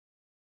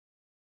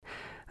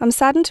I'm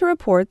saddened to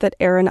report that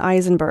Aaron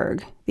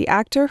Eisenberg, the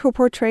actor who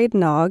portrayed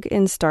Nog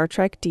in Star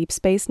Trek Deep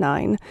Space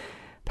Nine,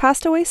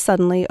 passed away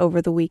suddenly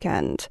over the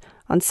weekend,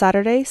 on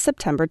Saturday,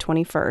 September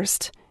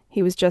 21st.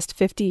 He was just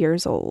 50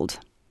 years old.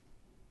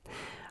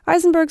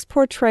 Eisenberg's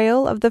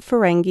portrayal of the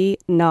Ferengi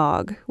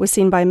Nog was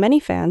seen by many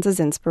fans as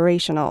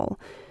inspirational.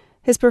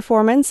 His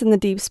performance in the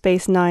Deep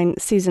Space Nine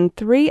Season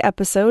 3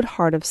 episode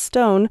Heart of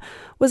Stone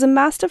was a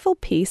masterful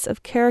piece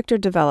of character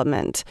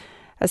development,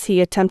 as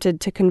he attempted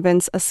to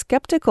convince a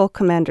skeptical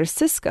Commander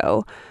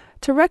Sisko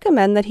to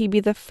recommend that he be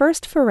the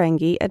first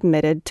Ferengi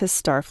admitted to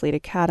Starfleet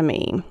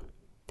Academy.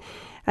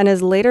 And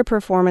his later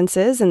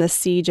performances in the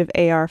Siege of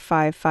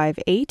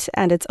AR-558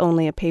 and It's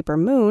Only a Paper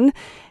Moon,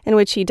 in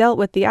which he dealt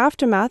with the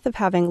aftermath of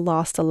having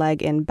lost a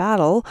leg in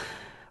battle,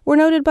 were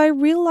noted by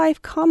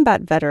real-life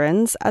combat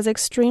veterans as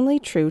extremely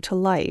true to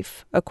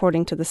life,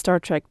 according to the Star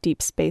Trek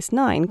Deep Space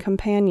Nine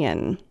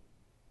companion.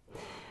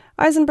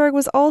 Eisenberg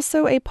was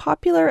also a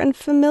popular and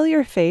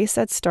familiar face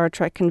at Star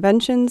Trek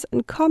conventions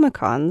and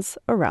Comic-Cons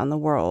around the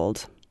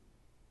world.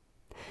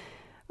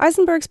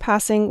 Eisenberg's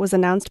passing was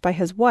announced by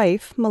his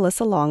wife,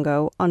 Melissa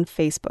Longo, on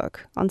Facebook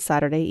on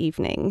Saturday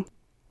evening.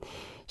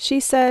 She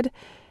said,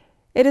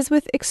 "It is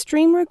with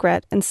extreme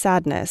regret and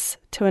sadness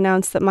to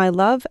announce that my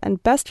love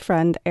and best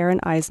friend Aaron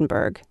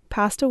Eisenberg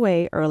passed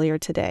away earlier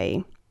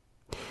today.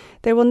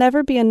 There will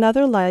never be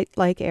another light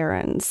like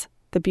Aaron's.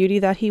 The beauty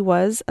that he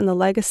was and the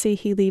legacy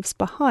he leaves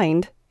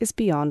behind is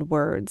beyond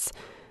words.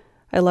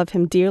 I love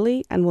him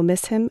dearly and will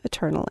miss him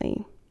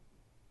eternally."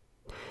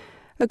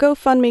 A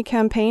GoFundMe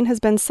campaign has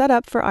been set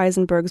up for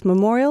Eisenberg's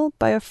memorial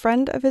by a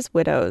friend of his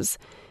widow's.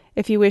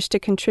 If you wish to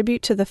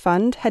contribute to the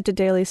fund, head to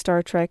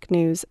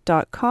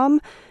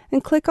dailystartreknews.com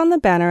and click on the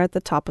banner at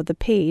the top of the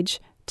page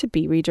to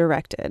be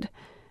redirected.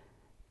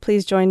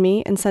 Please join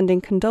me in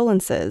sending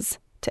condolences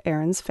to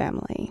Aaron's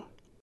family.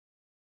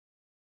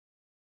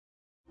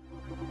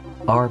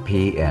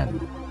 RPN,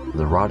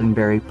 the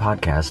Roddenberry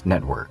Podcast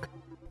Network.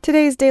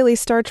 Today's Daily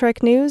Star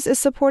Trek News is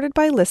supported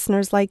by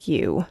listeners like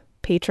you,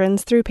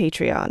 patrons through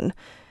Patreon.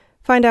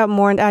 Find out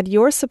more and add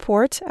your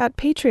support at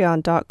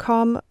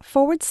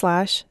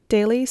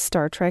patreon.com/Daily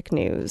Star Trek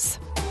News.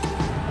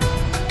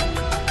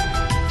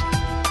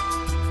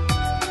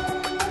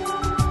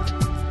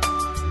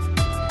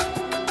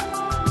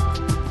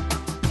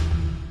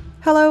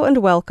 Hello and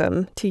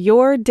welcome to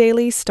your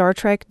Daily Star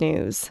Trek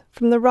News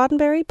from the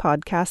Roddenberry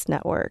Podcast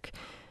Network.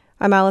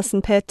 I'm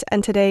Allison Pitt,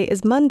 and today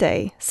is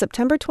Monday,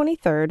 September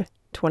 23rd,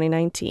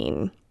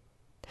 2019.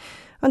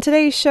 On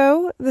today's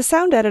show, the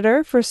sound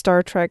editor for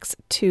Star Trek's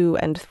 2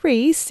 and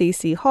 3,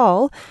 C.C.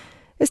 Hall,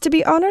 is to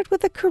be honored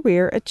with a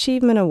Career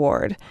Achievement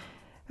Award,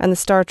 and the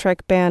Star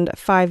Trek Band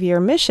 5-Year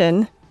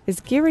Mission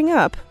is gearing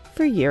up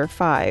for Year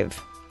 5.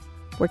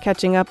 We're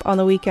catching up on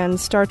the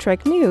weekend's Star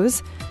Trek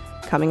news,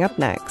 coming up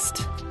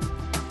next.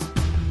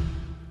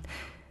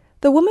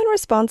 The woman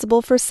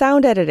responsible for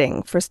sound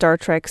editing for Star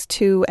Trek's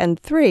 2 and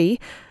 3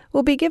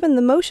 will be given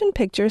the Motion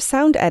Picture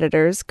Sound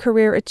Editor's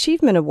Career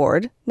Achievement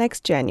Award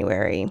next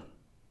January.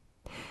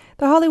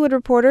 The Hollywood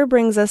Reporter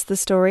brings us the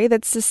story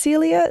that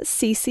Cecilia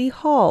C.C.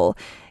 Hall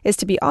is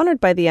to be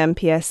honored by the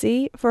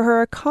MPSE for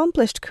her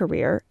accomplished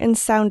career in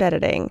sound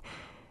editing.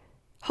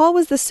 Hall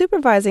was the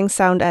supervising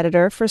sound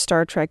editor for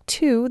Star Trek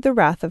II, The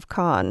Wrath of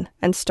Khan,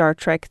 and Star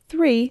Trek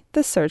III,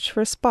 The Search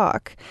for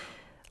Spock.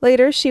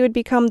 Later, she would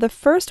become the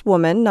first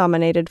woman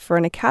nominated for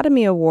an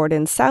Academy Award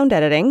in sound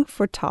editing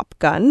for Top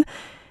Gun,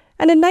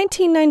 and in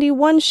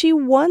 1991 she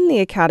won the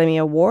Academy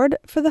Award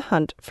for The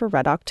Hunt for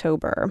Red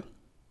October.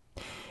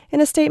 In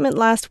a statement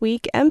last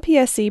week,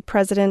 MPSE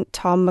President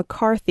Tom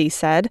McCarthy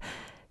said,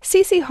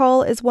 "C.C.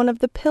 Hall is one of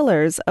the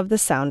pillars of the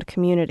sound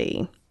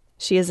community.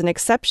 She is an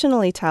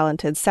exceptionally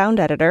talented sound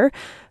editor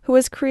who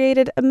has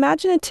created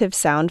imaginative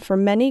sound for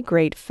many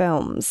great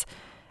films.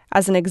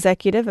 As an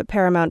executive at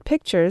Paramount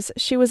Pictures,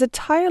 she was a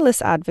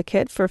tireless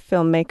advocate for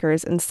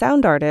filmmakers and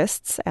sound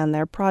artists and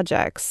their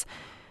projects.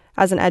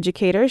 As an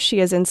educator, she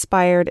has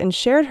inspired and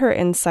shared her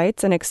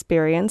insights and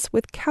experience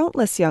with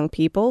countless young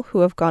people who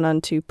have gone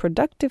on to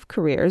productive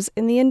careers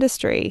in the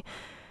industry.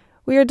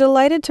 We are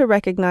delighted to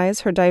recognize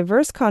her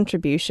diverse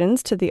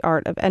contributions to the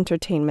art of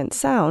entertainment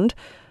sound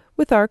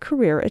with our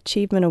Career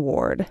Achievement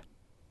Award."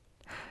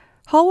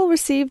 Hall will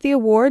receive the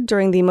award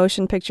during the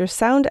Motion Picture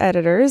Sound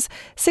Editors'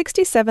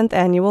 67th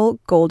Annual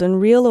Golden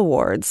Reel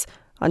Awards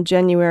on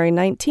January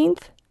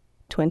 19th,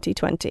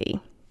 2020.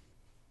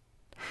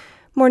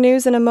 More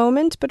news in a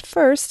moment, but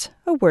first,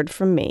 a word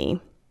from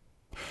me.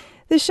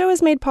 This show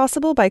is made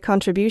possible by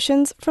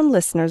contributions from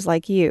listeners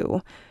like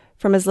you.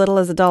 From as little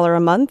as $1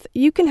 a month,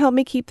 you can help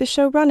me keep the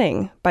show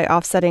running by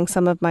offsetting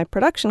some of my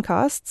production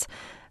costs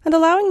and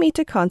allowing me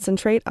to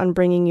concentrate on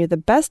bringing you the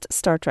best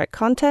Star Trek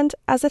content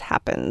as it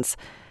happens.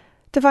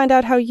 To find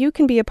out how you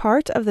can be a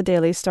part of the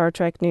Daily Star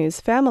Trek News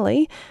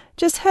family,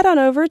 just head on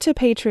over to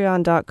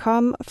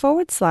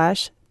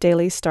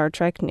patreon.com/Daily Star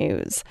Trek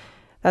News.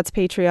 That's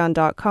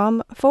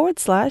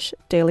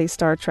patreon.com/Daily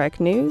Star Trek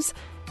News,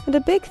 and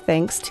a big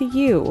thanks to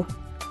you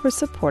for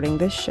supporting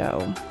this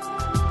show.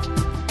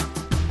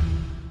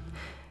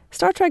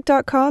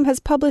 StarTrek.com has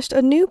published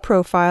a new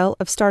profile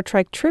of Star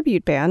Trek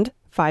tribute band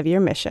 5 Year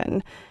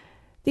Mission.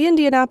 The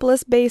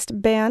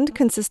Indianapolis-based band,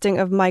 consisting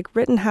of Mike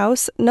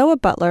Rittenhouse, Noah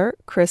Butler,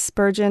 Chris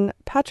Spurgeon,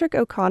 Patrick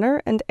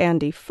O'Connor, and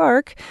Andy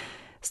Fark,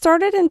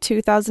 started in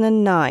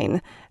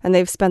 2009, and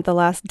they've spent the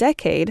last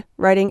decade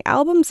writing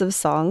albums of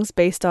songs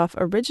based off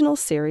original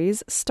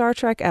series Star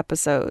Trek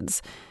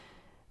episodes.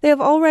 They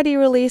have already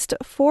released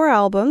 4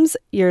 albums,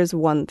 years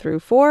 1 through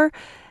 4,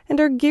 and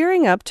are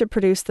gearing up to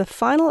produce the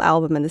final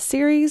album in the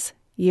series,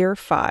 Year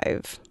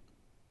 5.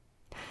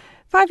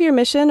 5 Year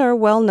Mission are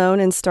well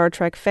known in Star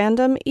Trek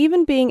fandom,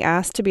 even being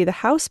asked to be the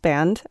house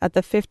band at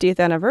the 50th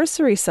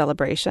anniversary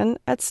celebration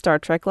at Star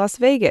Trek Las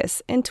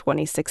Vegas in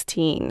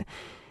 2016.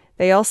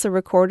 They also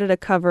recorded a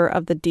cover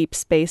of the Deep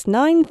Space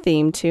Nine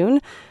theme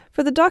tune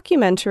for the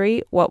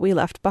documentary What We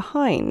Left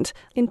Behind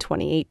in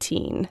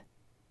 2018.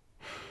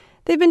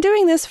 They've been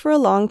doing this for a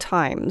long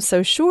time,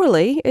 so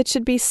surely it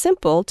should be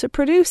simple to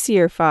produce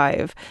Year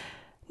 5.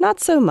 Not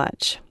so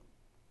much.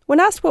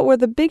 When asked what were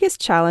the biggest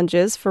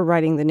challenges for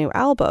writing the new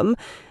album,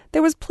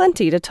 there was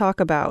plenty to talk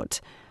about.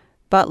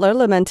 Butler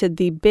lamented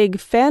the big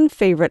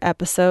fan-favorite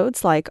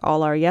episodes like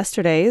All Our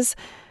Yesterdays.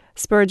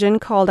 Spurgeon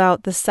called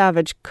out the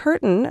Savage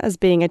Curtain as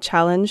being a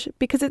challenge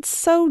because it's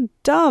so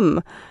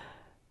dumb.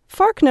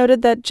 Fark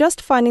noted that just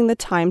finding the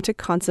time to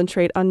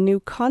concentrate on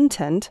new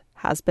content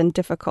has been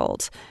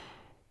difficult.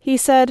 He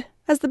said,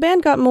 as the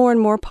band got more and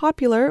more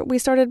popular, we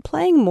started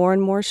playing more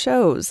and more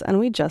shows, and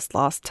we just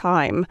lost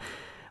time.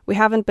 We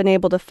haven't been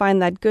able to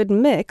find that good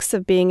mix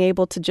of being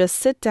able to just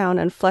sit down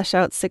and flesh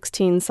out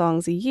 16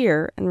 songs a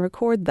year and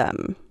record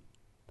them.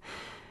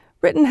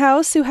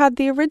 Rittenhouse, who had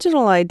the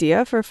original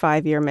idea for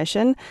 5 Year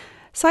Mission,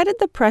 cited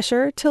the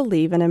pressure to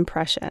leave an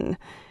impression.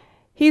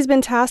 He's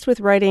been tasked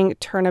with writing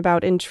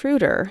Turnabout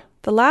Intruder,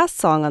 the last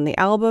song on the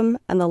album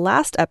and the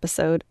last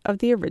episode of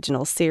the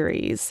original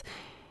series.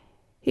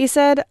 He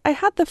said, I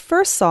had the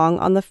first song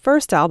on the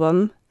first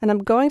album, and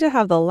I'm going to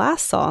have the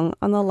last song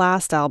on the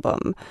last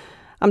album.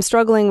 I'm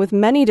struggling with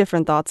many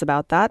different thoughts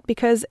about that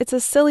because it's a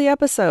silly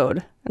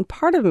episode, and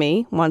part of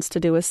me wants to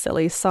do a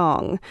silly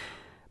song.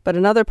 But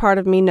another part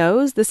of me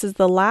knows this is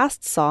the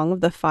last song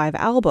of the 5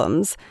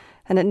 albums,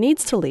 and it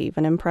needs to leave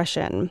an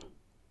impression.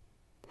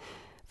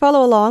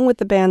 Follow along with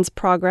the band's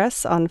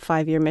progress on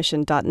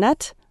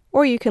 5yearmission.net,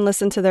 or you can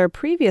listen to their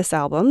previous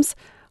albums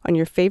on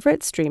your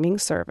favorite streaming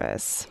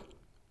service.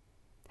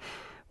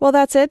 Well,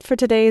 that's it for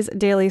today's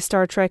Daily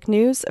Star Trek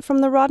news from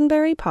the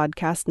Roddenberry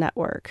Podcast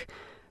Network.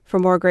 For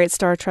more great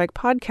Star Trek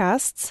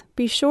podcasts,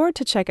 be sure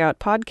to check out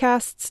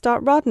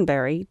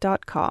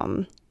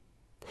podcasts.roddenberry.com.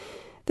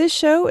 This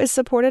show is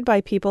supported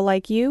by people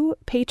like you,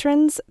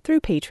 patrons, through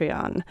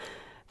Patreon.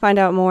 Find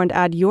out more and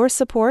add your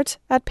support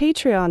at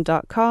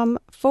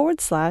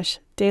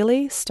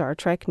patreon.com/Daily Star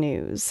Trek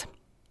News.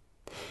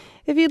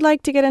 If you'd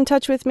like to get in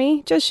touch with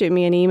me, just shoot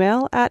me an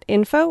email at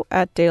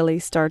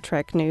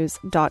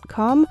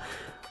info@dailystartreknews.com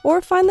or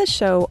find the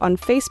show on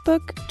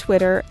Facebook,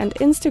 Twitter, and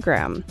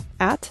Instagram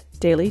at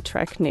Daily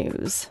Trek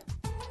News.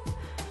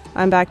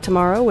 I'm back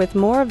tomorrow with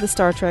more of the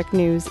Star Trek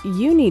news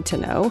you need to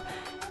know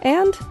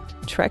and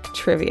Trek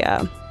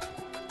trivia.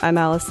 I'm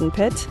Allison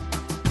Pitt.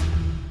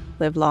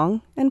 Live long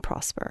and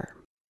prosper.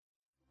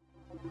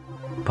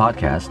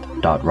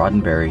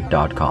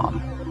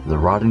 Podcast.roddenberry.com, the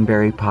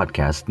Roddenberry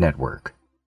Podcast Network.